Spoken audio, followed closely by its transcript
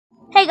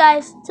Hey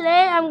guys,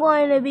 today I'm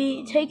going to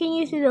be taking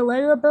you through the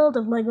Lego build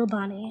of Lego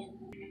Bonnie.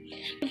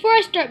 Before I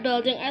start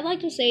building, I'd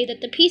like to say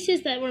that the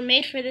pieces that were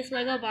made for this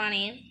Lego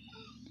Bonnie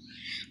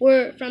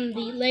were from the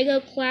Lego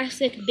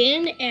Classic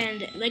Bin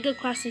and Lego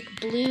Classic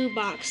Blue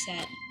box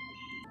set.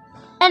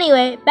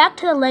 Anyway, back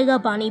to the Lego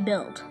Bonnie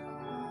build.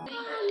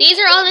 These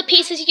are all the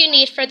pieces you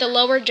need for the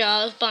lower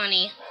jaw of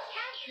Bonnie.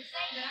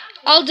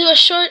 I'll do a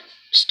short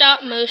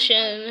stop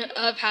motion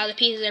of how the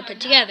pieces are put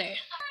together.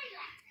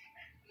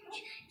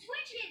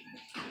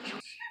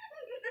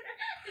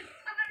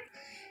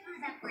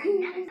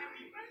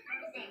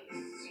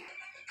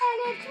 And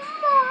it's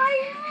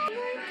mine.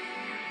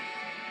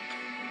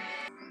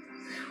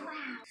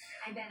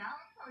 I bet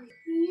I'll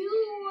you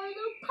are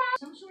the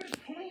some sort of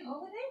penny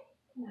holiday?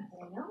 Not that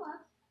I know of.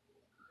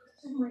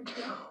 Oh my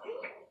God.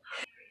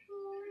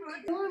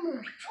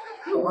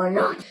 You are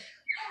not.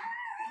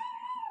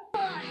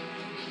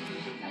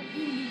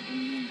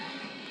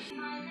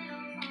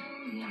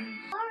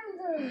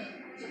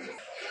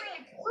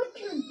 What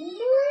you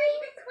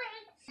doing?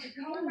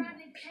 Go around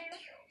and play.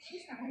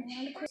 She's not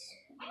around to quit.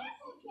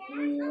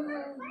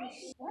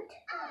 What?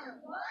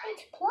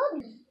 It's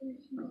plugged.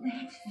 Let's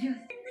just in the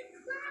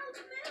clouds,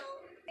 Mill.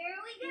 There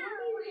we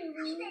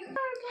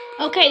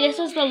go. Okay, this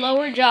is the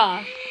lower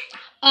jaw.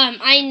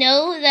 I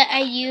know that I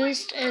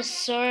used a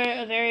sort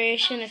of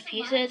variation of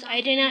pieces.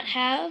 I do not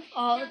have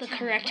all the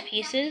correct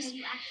pieces.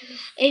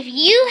 If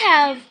you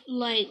have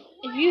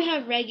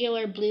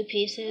regular blue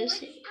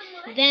pieces,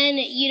 then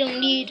you don't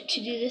need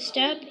to do this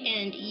step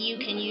and you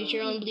can use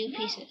your own blue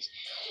pieces.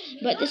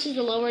 But this is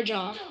the lower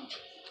jaw.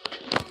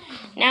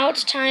 Now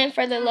it's time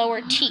for the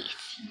lower teeth.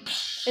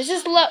 This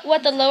is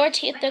what the lower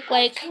teeth look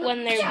like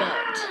when they're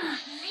built.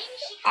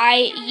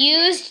 I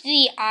used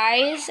the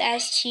eyes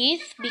as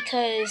teeth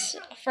because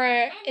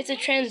it's a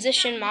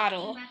transition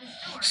model.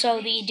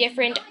 So the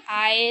different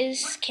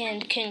eyes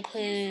can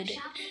conclude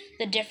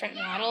the different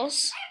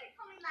models.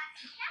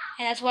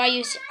 And that's why I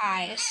used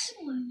eyes.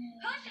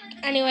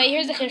 Anyway,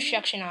 here's the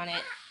construction on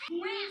it.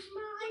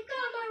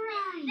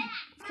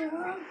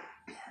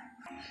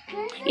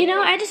 You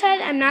know, I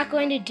decided I'm not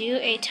going to do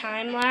a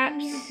time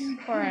lapse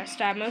or a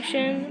stop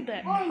motion,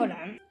 but hold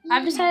on.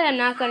 I've decided I'm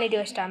not going to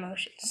do a stop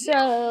motion.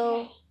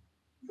 So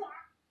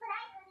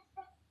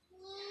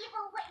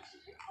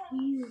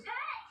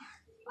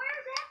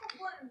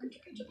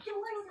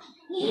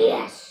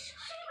yes.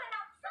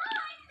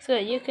 So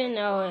you can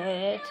know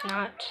it's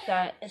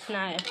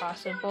not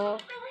impossible.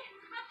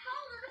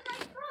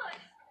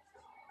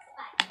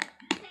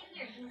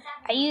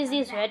 I use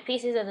these red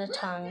pieces as a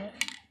tongue.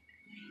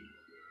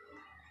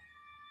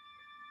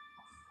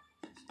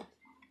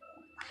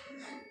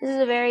 This is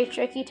a very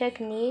tricky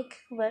technique,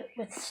 but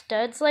with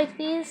studs like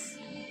these,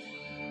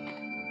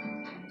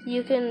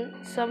 you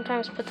can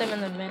sometimes put them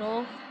in the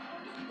middle.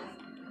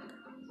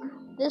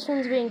 This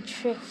one's being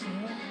tricky.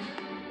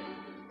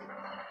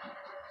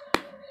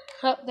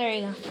 Oh, there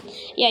you go.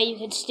 Yeah, you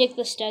could stick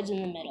the studs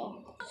in the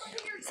middle.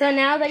 So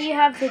now that you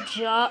have the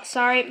jaw,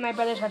 sorry, my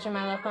brother's touching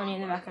my little pony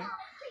in the background.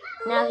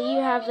 Now that you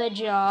have the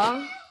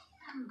jaw,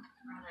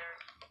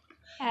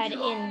 add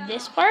in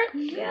this part,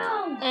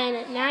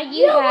 and now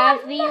you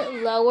have the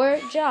lower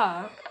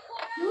jaw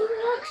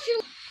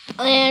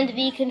and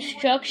the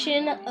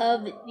construction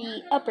of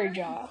the upper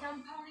jaw.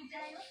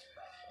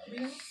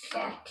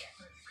 Set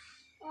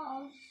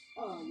of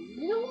a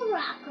little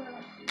rocker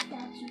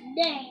that's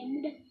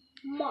named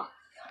Moth.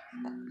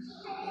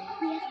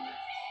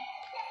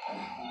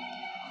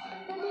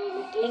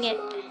 Dang it,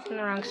 it's in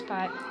the wrong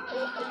spot.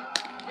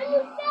 And you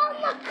found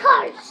the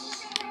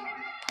cards.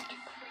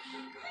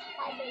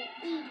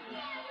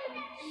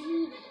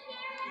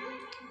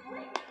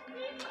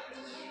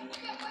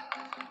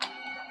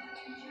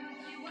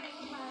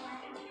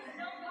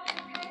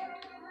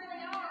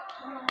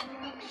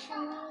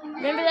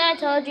 Remember that I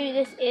told you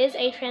this is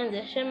a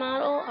transition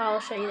model? I'll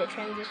show you the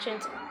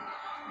transitions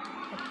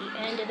at the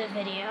end of the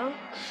video.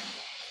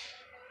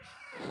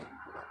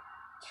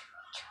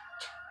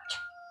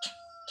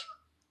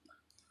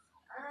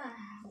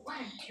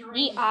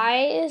 The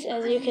eyes,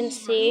 as you can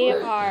see,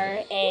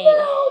 are a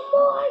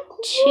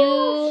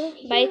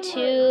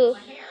 2x2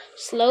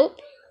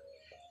 slope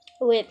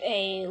with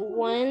a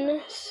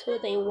one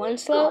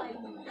slope.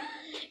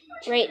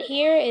 Right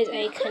here is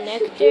a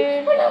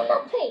connector.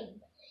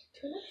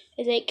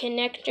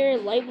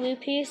 Light blue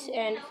piece,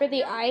 and for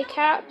the eye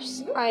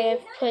caps, I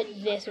have put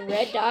this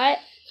red dot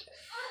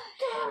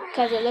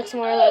because it looks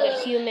more like a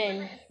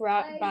human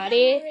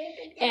body,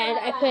 and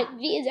I put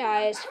these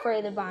eyes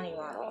for the Bonnie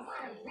model.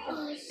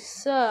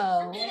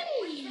 So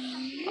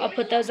I'll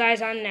put those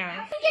eyes on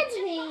now. It's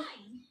me,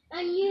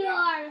 and you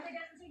are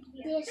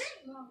this.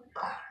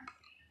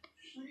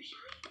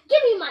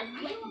 Give me my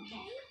weapon.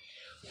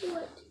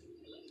 What?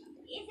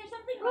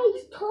 I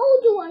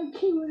told you I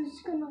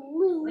was gonna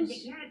lose.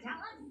 He's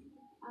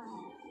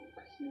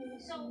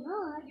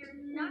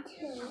not.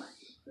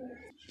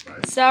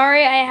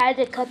 Sorry, I had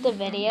to cut the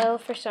video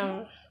for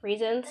some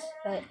reasons,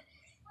 but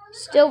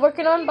still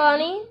working on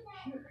Bonnie.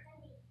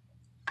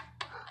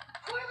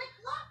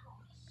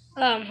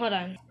 Hold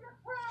on.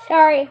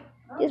 Sorry,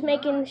 just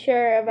making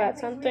sure about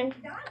something.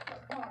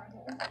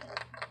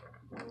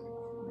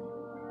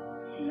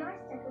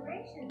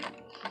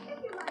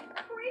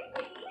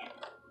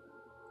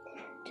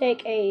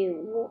 Take a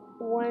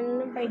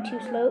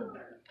 1x2 slope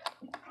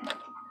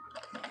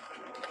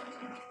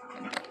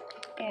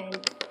and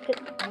put.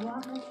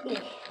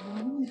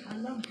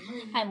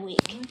 I'm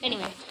weak.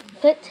 Anyway,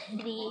 put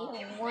the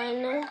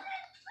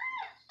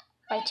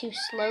 1x2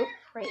 slope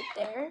right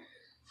there.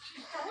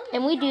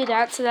 And we do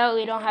that so that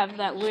we don't have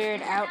that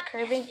weird out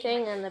curving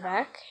thing in the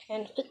back.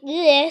 And put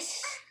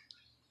this.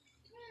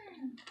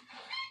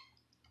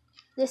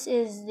 This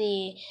is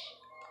the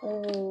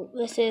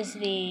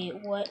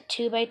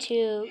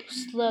 2x2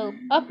 slope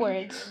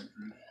upwards.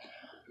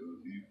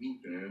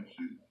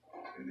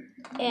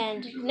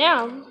 And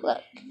now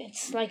look,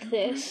 it's like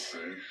this.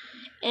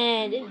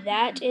 And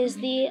that is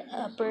the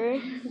upper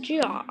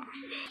jaw.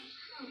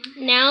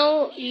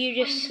 Now you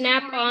just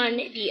snap on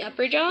the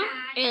upper jaw,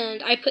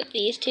 and I put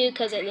these two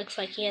because it looks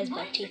like he has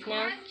buck teeth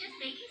now.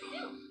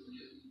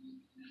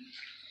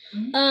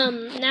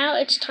 Now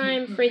it's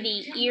time for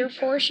the ear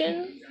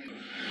portion.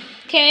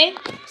 Okay,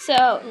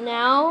 so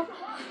now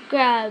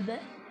grab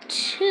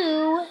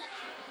 2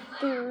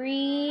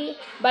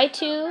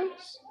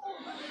 3x2s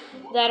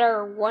that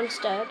are 1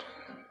 stud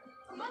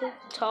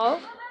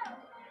tall,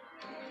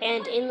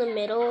 and in the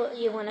middle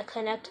you want to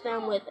connect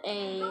them with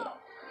a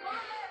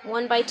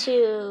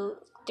 1x2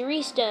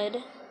 3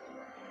 stud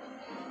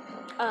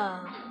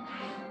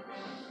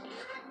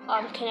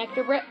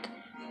connector brick.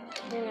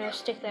 You're going to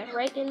stick that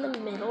right in the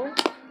middle.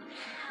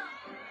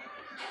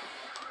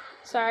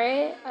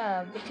 Sorry,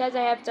 because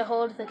I have to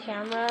hold the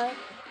camera,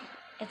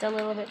 it's a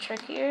little bit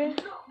trickier.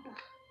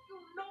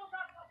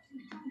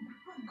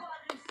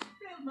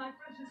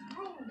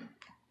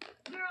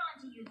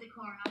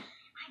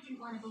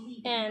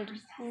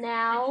 And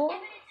now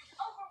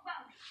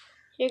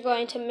you're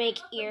going to make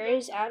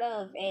ears out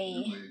of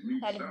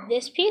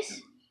this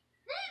piece,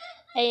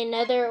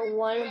 another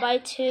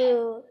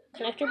 1x2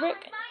 connector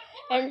brick,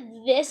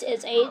 and this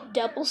is a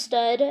double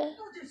stud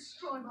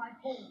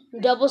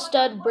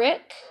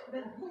brick,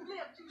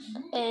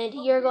 and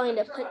you're going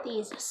to put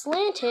these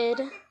slanted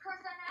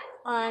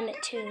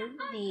onto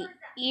the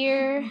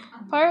ear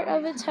part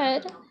of its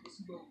head,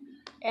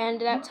 and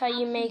that's how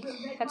you make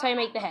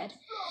the head.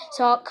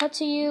 So I'll cut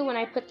to you when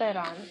I put that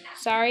on.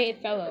 Sorry,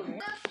 it fell over.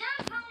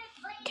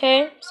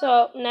 Okay,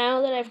 so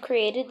now that I've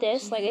created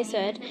this, like I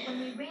said,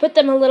 put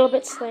them a little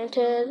bit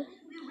slanted.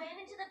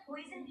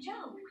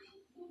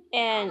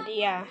 And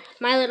yeah,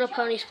 My Little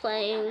Pony's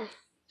playing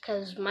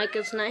because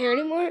Micah's not here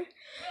anymore.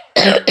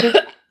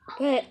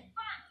 But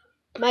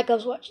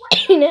Micah's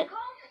watching it.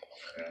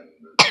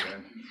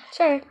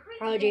 Sorry,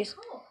 allergies.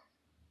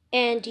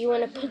 And you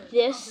want to put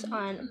this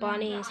on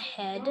Bonnie's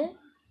head,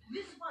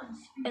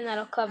 and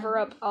that'll cover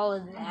up all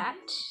of that.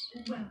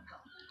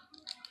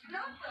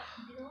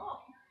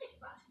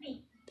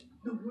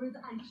 The words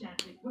I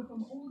chanted were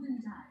from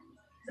olden times,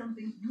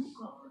 something you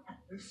call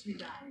anniversary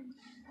rhyme.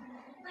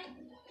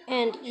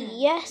 And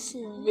yes,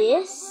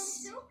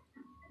 this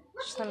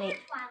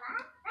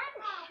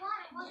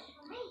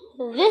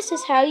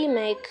is how you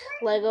make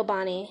Lego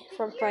Bonnie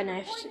from Five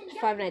Nights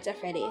at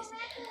Freddy's.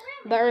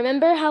 But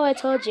remember how I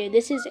told you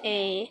this is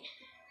a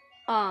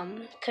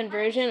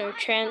conversion or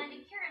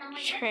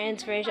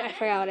transversion. I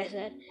forgot what I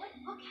said.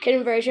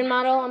 Conversion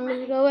model I'm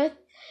gonna go with.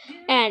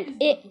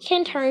 And it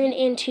can turn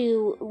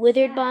into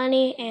Withered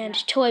Bonnie and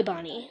Toy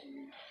Bonnie.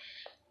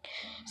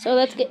 So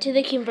let's get to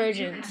the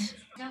conversions.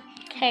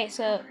 Okay,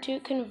 so to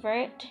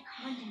convert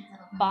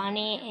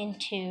Bonnie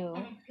into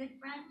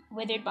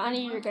Withered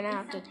Bonnie, you're going to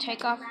have to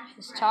take off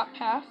this top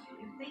half.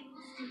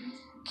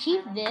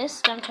 Keep this,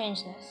 don't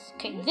change this.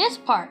 Okay, this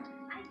part,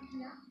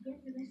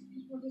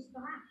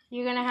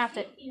 you're going to have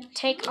to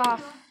take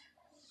off.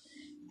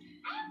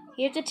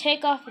 You have to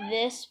take off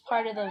this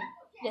part of it.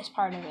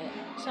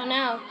 So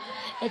now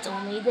it's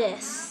only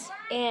this.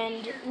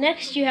 And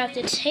next you have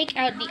to take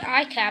out the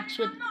eye caps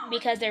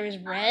because there was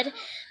red.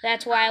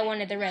 That's why I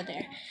wanted the red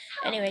there.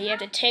 Anyway, you have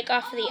to take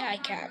off the eye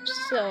caps.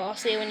 So I'll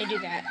see you when you do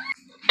that.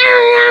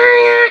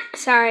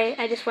 Sorry,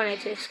 I just wanted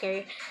to scare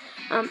you.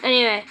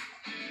 Anyway,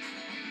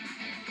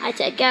 I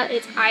take out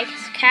its eye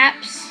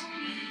caps.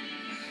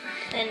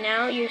 And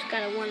now you're just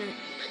gonna want to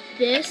put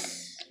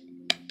this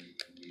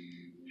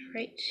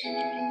right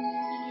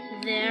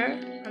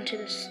there onto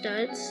the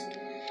studs.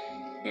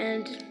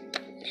 And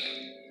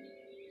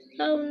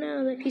oh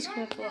no, that piece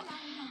fell off.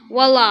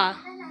 Voila!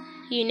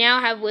 You now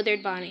have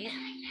Withered Bonnie.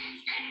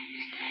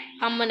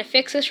 I'm gonna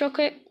fix this real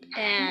quick.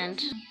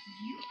 And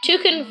to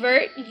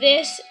convert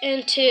this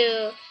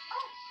into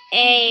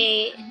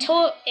a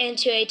toy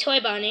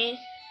Bonnie,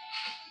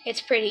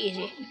 it's pretty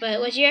easy. But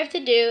what you have to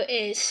do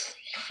is,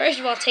 first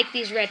of all, take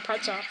these red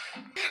parts off.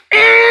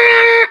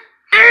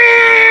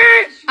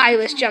 I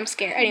was jump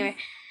scared. Anyway,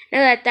 now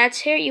that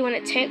that's here, you want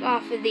to take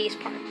off these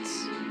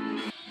parts.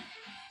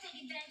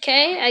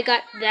 Okay, I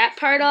got that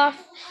part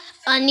off.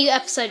 A new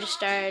episode just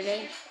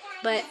started.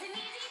 But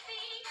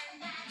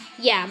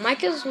yeah,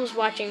 Micah was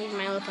watching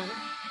My Little Pony.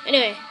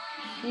 Anyway,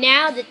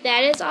 Now that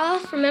that is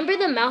off, remember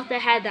the mouth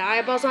that had the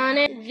eyeballs on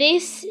it?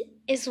 This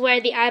is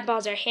where the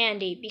eyeballs are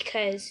handy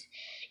because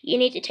you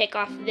need to take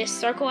off this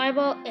circle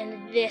eyeball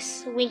and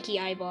this winky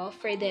eyeball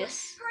for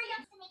this.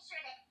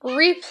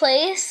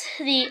 Replace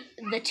the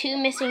two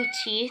missing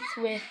teeth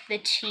with the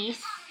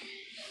teeth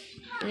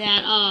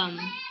that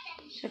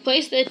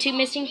replace the two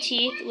missing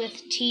teeth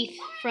with teeth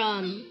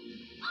from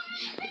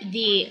with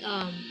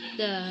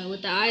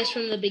the eyes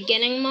from the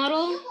beginning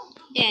model.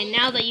 And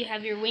now that you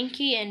have your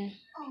winky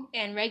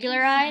and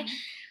regular eye,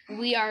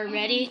 we are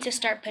ready to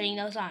start putting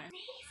those on.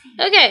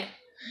 Okay,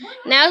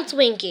 now it's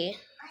winky.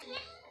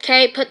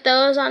 Okay, put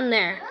those on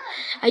there.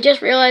 I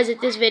just realized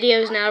that this video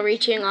is now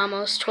reaching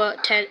almost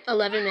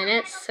 11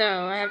 minutes, so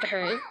I have to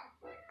hurry.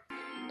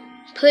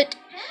 Put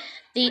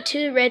the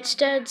two red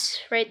studs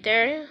right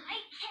there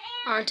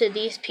onto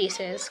these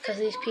pieces, because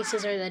these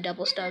pieces are the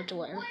double stubbed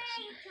ones.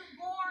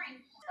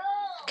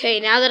 Okay,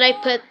 now that I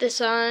put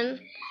this on,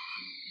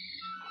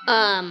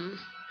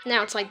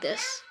 now it's like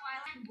this.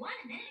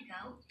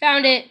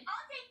 Found it.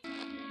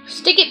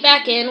 Stick it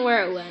back in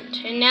where it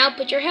went, and now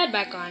put your head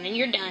back on, and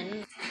you're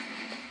done.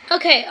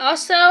 Okay,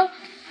 also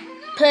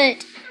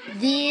put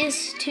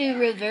these two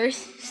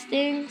reverse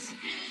things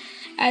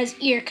as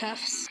ear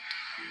cuffs.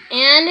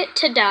 And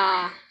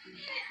ta-da!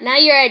 Now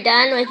you are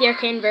done with your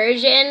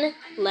conversion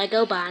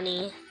Lego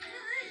Bonnie.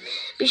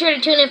 Be sure to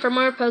tune in for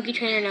more Poke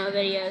Trainer Note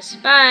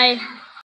videos. Bye!